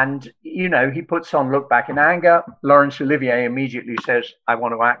 And, you know, he puts on Look Back in Anger. Laurence Olivier immediately says, I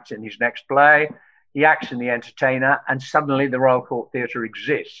want to act in his next play. He acts in The Entertainer, and suddenly the Royal Court Theatre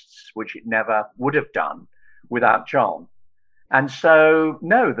exists, which it never would have done without John. And so,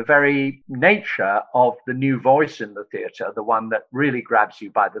 no, the very nature of the new voice in the theatre, the one that really grabs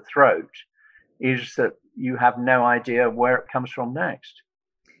you by the throat, is that you have no idea where it comes from next.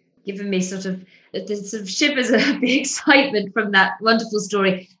 Given me sort of shivers of the excitement from that wonderful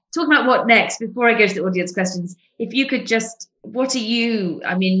story. Talking about what next, before I go to the audience questions, if you could just, what are you,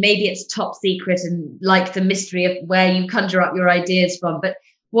 I mean, maybe it's top secret and like the mystery of where you conjure up your ideas from, but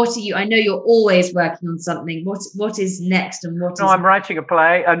what are you, I know you're always working on something. What is next and what is... No, I'm writing a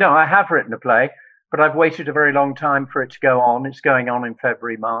play. No, I have written a play, but I've waited a very long time for it to go on. It's going on in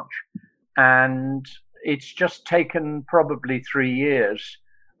February, March. And it's just taken probably 3 years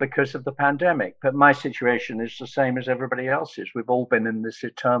because of the pandemic. But my situation is the same as everybody else's. We've all been in this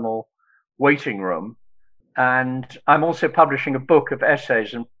eternal waiting room. And I'm also publishing a book of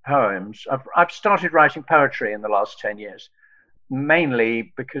essays and poems. I've started writing poetry in the last 10 years,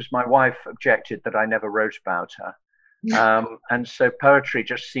 mainly because my wife objected that I never wrote about her. And so poetry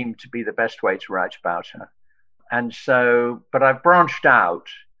just seemed to be the best way to write about her. And so, but I've branched out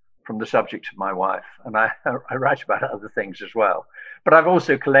from the subject of my wife, and I write about other things as well. But I've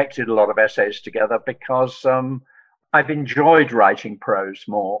also collected a lot of essays together because I've enjoyed writing prose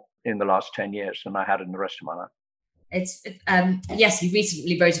more in the last 10 years than I had in the rest of my life. It's yes, you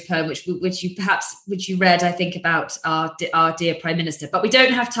recently wrote a poem which you read, I think, about our dear Prime Minister, but we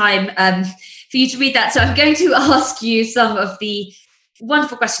don't have time for you to read that. So I'm going to ask you some of the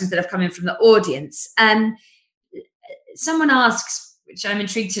wonderful questions that have come in from the audience. Someone asks, which I'm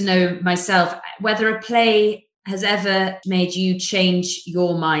intrigued to know myself, whether a play has ever made you change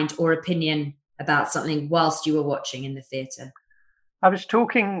your mind or opinion about something whilst you were watching in the theatre. I was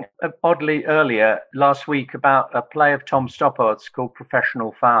talking oddly earlier last week about a play of Tom Stoppard's called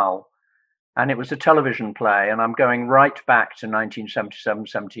Professional Foul. And it was a television play, and I'm going right back to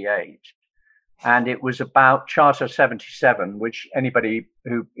 1977-78. And it was about Charter 77, which anybody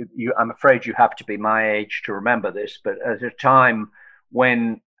I'm afraid you have to be my age to remember this, but at a time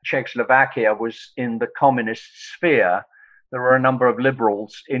when Czechoslovakia was in the communist sphere, there were a number of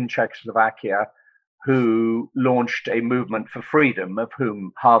liberals in Czechoslovakia who launched a movement for freedom, of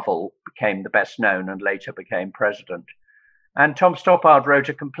whom Havel became the best known and later became president. And Tom Stoppard wrote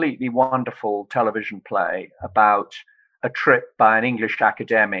a completely wonderful television play about a trip by an English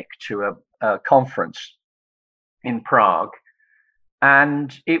academic to a conference in Prague.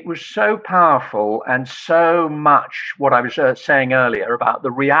 And it was so powerful and so much what I was saying earlier about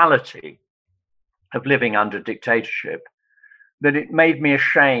the reality of living under dictatorship that it made me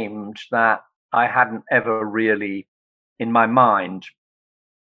ashamed that I hadn't ever really, in my mind,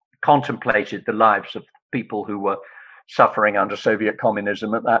 contemplated the lives of people who were suffering under Soviet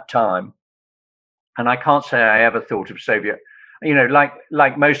communism at that time. And I can't say I ever thought of Soviet,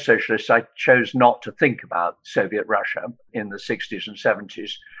 like most socialists, I chose not to think about Soviet Russia in the 60s and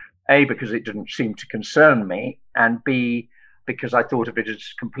 70s, A, because it didn't seem to concern me, and B, because I thought of it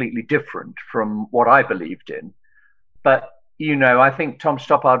as completely different from what I believed in. But, I think Tom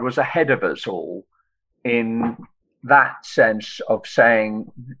Stoppard was ahead of us all in that sense of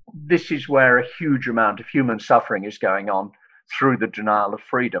saying this is where a huge amount of human suffering is going on through the denial of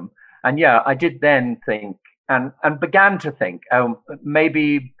freedom. And yeah, I did then think and began to think,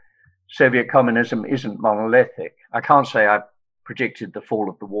 maybe Soviet communism isn't monolithic. I can't say I predicted the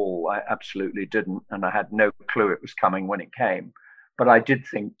fall of the wall. I absolutely didn't. And I had no clue it was coming when it came. But I did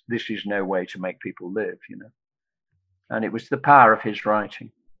think this is no way to make people live, And it was the power of his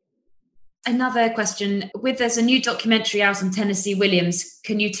writing. Another question. There's a new documentary out on Tennessee Williams.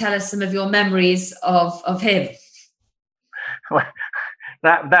 Can you tell us some of your memories of him? Well,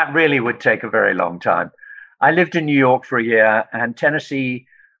 that really would take a very long time. I lived in New York for a year, and Tennessee,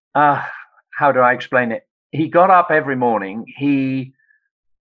 how do I explain it? He got up every morning, he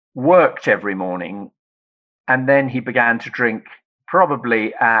worked every morning, and then he began to drink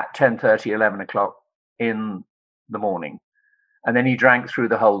probably at 10:30, 11 o'clock in the morning. And then he drank through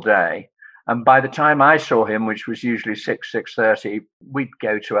the whole day. And by the time I saw him, which was usually 6:30, we'd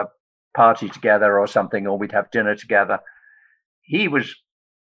go to a party together or something, or we'd have dinner together. He was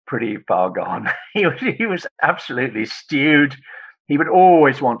pretty far gone. He was absolutely stewed. He would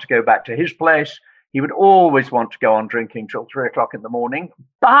always want to go back to his place. He would always want to go on drinking till 3 o'clock in the morning.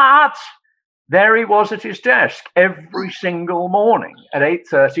 But there he was at his desk every single morning. At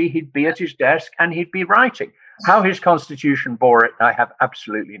 8:30, he'd be at his desk and he'd be writing. How his constitution bore it, I have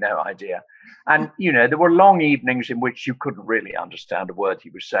absolutely no idea. And, there were long evenings in which you couldn't really understand a word he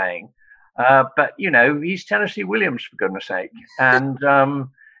was saying. But, he's Tennessee Williams, for goodness sake. And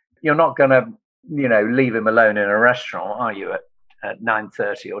you're not going to, leave him alone in a restaurant, are you, at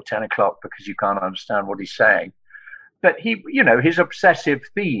 9:30 or 10 o'clock because you can't understand what he's saying. But his obsessive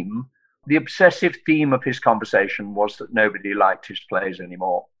theme, the obsessive theme of his conversation was that nobody liked his plays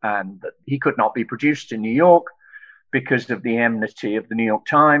anymore and that he could not be produced in New York because of the enmity of the New York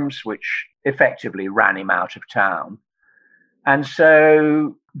Times, which effectively ran him out of town. And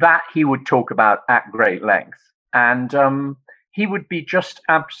so that he would talk about at great length. And he would be just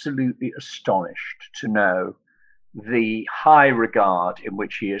absolutely astonished to know the high regard in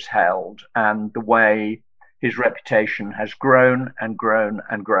which he is held and the way his reputation has grown and grown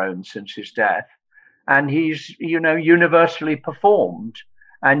and grown since his death. And he's, universally performed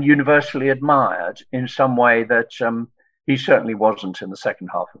and universally admired in some way that he certainly wasn't in the second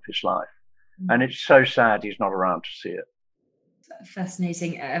half of his life. And it's so sad he's not around to see it.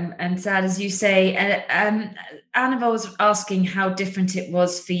 Fascinating and sad, as you say. Annabelle was asking how different it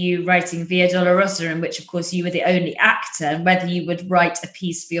was for you writing Via Dolorosa, in which, of course, you were the only actor, and whether you would write a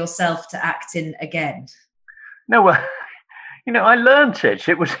piece for yourself to act in again. No, well, I learned it.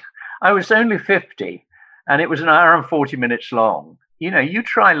 I was only 50, and it was an hour and 40 minutes long. You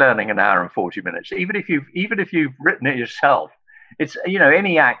try learning an hour and 40 minutes, even if you've written it yourself. It's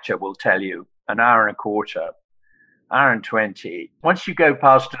any actor will tell you an hour and a quarter, hour and 20. Once you go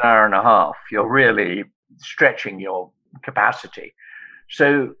past an hour and a half, you're really stretching your capacity.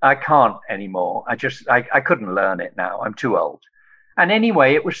 So I can't anymore. I couldn't learn it now. I'm too old. And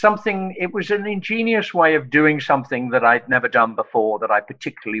anyway, it was an ingenious way of doing something that I'd never done before that I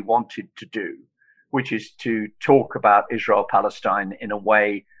particularly wanted to do, which is to talk about Israel-Palestine in a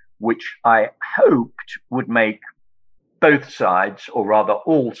way which I hoped would make both sides, or rather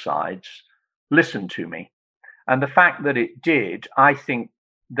all sides, listen to me. And the fact that it did, I think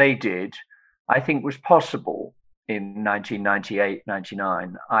was possible in 1998,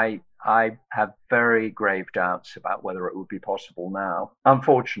 99. I have very grave doubts about whether it would be possible now,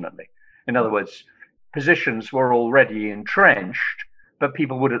 unfortunately. In other words, positions were already entrenched, but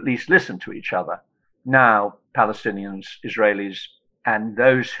people would at least listen to each other. Now, Palestinians, Israelis, and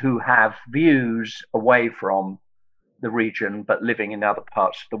those who have views away from the region but living in other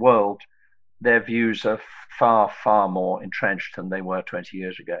parts of the world, their views are far, far more entrenched than they were 20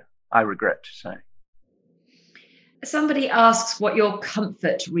 years ago, I regret to say. Somebody asks what your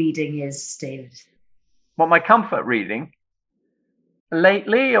comfort reading is, David. What my comfort reading?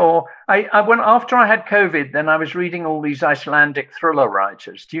 Lately, or I went after I had COVID, then I was reading all these Icelandic thriller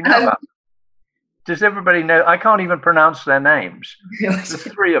writers. Do you know about them? Does everybody know? I can't even pronounce their names. There's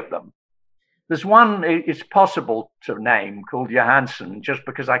 3 of them. There's one it's possible to name called Johansson, just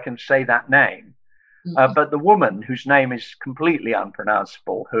because I can say that name. But the woman whose name is completely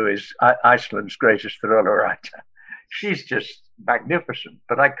unpronounceable, who is Iceland's greatest thriller writer, she's just magnificent.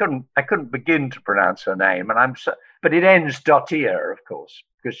 But I couldn't begin to pronounce her name, but it ends Dottir, of course,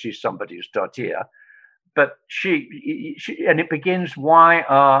 because she's somebody's Dottir. But she and it begins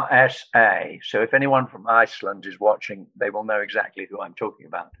YRSA. So if anyone from Iceland is watching, they will know exactly who I'm talking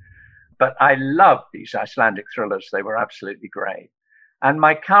about. But I love these Icelandic thrillers. They were absolutely great. And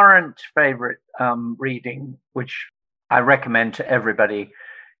my current favorite reading, which I recommend to everybody,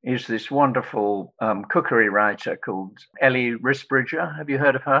 is this wonderful cookery writer called Ellie Risbridger. Have you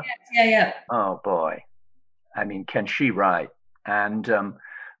heard of her? Yeah. Oh, boy. I mean, can she write? And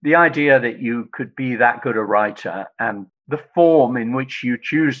the idea that you could be that good a writer and the form in which you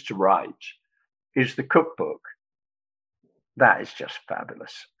choose to write is the cookbook. That is just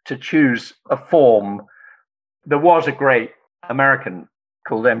fabulous. To choose a form. There was a great American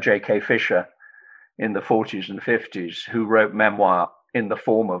called M.J.K. Fisher in the 40s and 50s who wrote memoir in the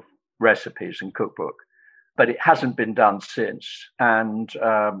form of recipes and cookbook, but it hasn't been done since. And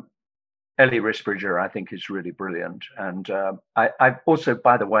Ellie Risbridger, I think, is really brilliant. And I also,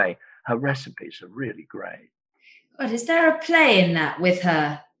 by the way, her recipes are really great. But is there a play in that with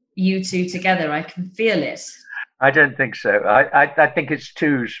her, you two together? I can feel it. I don't think so. I think it's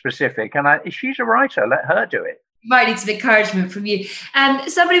too specific. And she's a writer. Let her do it. might need some encouragement from you.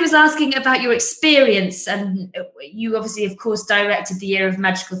 Somebody was asking about your experience, and you obviously, of course, directed The Year of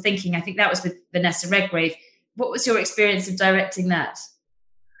Magical Thinking. I think that was with Vanessa Redgrave. What was your experience of directing that?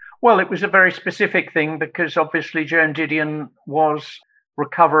 Well, it was a very specific thing because obviously Joan Didion was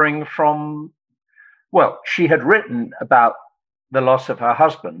recovering from, well, she had written about the loss of her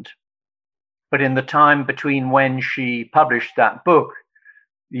husband, but in the time between when she published that book,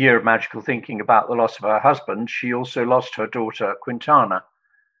 The Year of Magical Thinking, about the loss of her husband, she also lost her daughter, Quintana.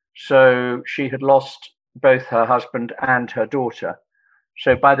 So she had lost both her husband and her daughter.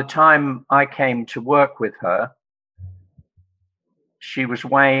 So by the time I came to work with her, she was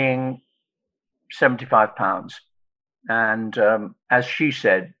weighing 75 pounds. And as she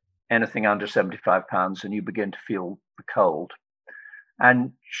said, anything under 75 pounds and you begin to feel the cold.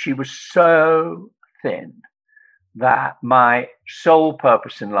 And she was so thin that my sole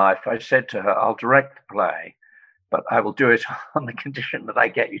purpose in life, I said to her, I'll direct the play, but I will do it on the condition that I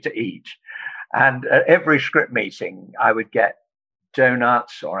get you to eat. And at every script meeting, I would get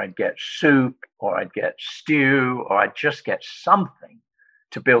donuts, or I'd get soup, or I'd get stew, or I'd just get something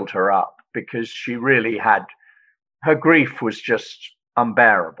to build her up, because she really had, her grief was just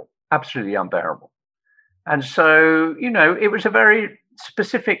unbearable, absolutely unbearable. And so, you know, it was a very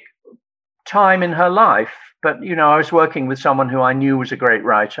specific time in her life. But, you know, I was working with someone who I knew was a great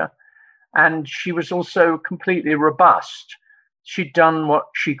writer, and she was also completely robust. She'd done what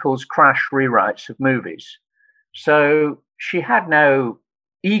she calls crash rewrites of movies. So she had no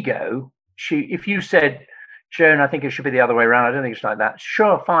ego. If you said, Joan, I think it should be the other way around, I don't think it's like that.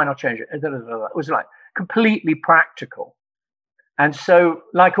 Sure, fine, I'll change it. It was like completely practical. And so,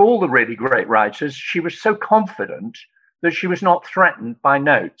 like all the really great writers, she was so confident that she was not threatened by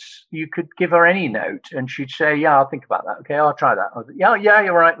notes. You could give her any note and she'd say, yeah, I'll think about that. Okay, I'll try that. Yeah,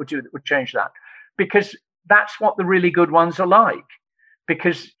 you're right. We'll change that. Because that's what the really good ones are like.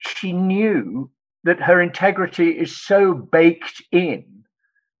 Because she knew that her integrity is so baked in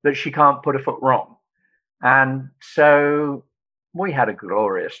that she can't put a foot wrong. And so we had a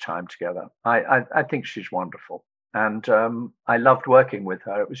glorious time together. I think she's wonderful. And I loved working with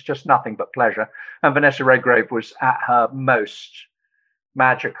her. It was just nothing but pleasure. And Vanessa Redgrave was at her most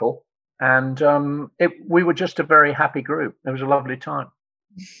magical. And we were just a very happy group. It was a lovely time.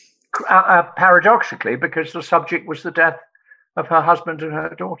 Paradoxically, because the subject was the death of her husband and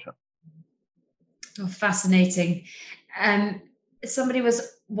her daughter. Oh, fascinating. Somebody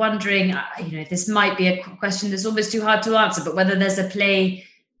was wondering, this might be a question that's almost too hard to answer, but whether there's a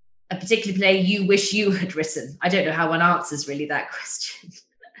particular play you wish you had written. I don't know how one answers really that question.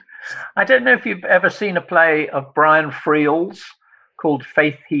 I don't know if you've ever seen a play of Brian Friel's called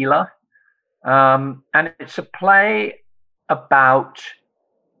Faith Healer. And it's a play about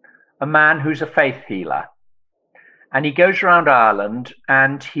a man who's a faith healer. And he goes around Ireland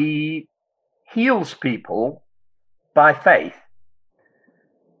and he heals people by faith.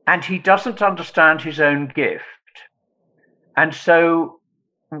 And he doesn't understand his own gift. And so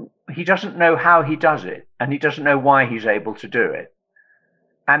he doesn't know how he does it, and he doesn't know why he's able to do it.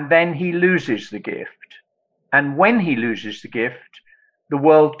 And then he loses the gift. And when he loses the gift, the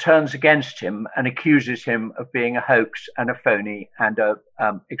world turns against him and accuses him of being a hoax and a phony and a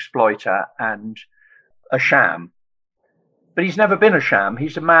exploiter and a sham. But he's never been a sham.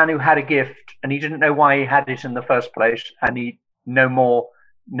 He's a man who had a gift, and he didn't know why he had it in the first place, and he no more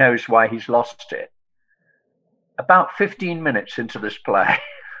knows why he's lost it. About 15 minutes into this play,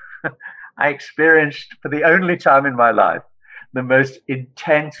 I experienced, for the only time in my life, the most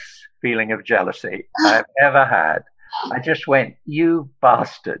intense feeling of jealousy I've ever had. I just went, you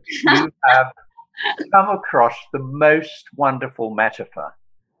bastard, you have come across the most wonderful metaphor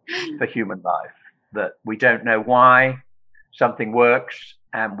for human life, that we don't know why something works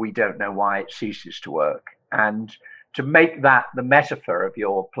and we don't know why it ceases to work. And to make that the metaphor of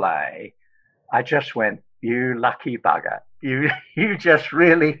your play, I just went, you lucky bugger. You just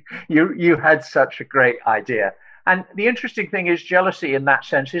really, you had such a great idea. And the interesting thing is, jealousy in that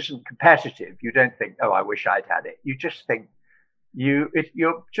sense isn't competitive. You don't think, oh, I wish I'd had it. You just think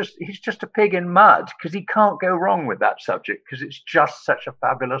he's just a pig in mud, because he can't go wrong with that subject, because it's just such a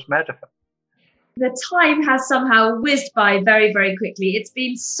fabulous metaphor. The time has somehow whizzed by very, very quickly. It's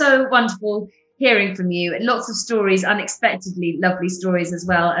been so wonderful hearing from you. Lots of stories, unexpectedly lovely stories as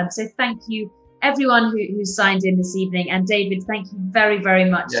well. And so thank you, everyone who signed in this evening. And David, thank you very, very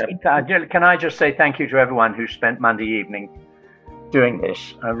much. Yeah. Can I just say thank you to everyone who spent Monday evening doing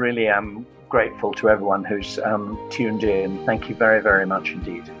this? I really am grateful to everyone who's tuned in. Thank you very, very much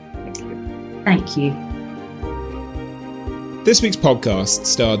indeed. Thank you. Thank you. This week's podcast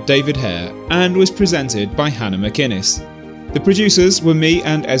starred David Hare and was presented by Hannah McInnes. The producers were me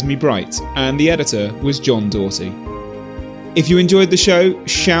and Esme Bright, and the editor was John Doughty. If you enjoyed the show,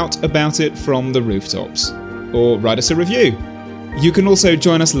 shout about it from the rooftops, or write us a review. You can also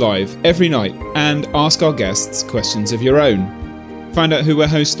join us live every night and ask our guests questions of your own. Find out who we're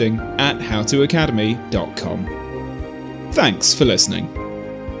hosting at howtoacademy.com. Thanks for listening.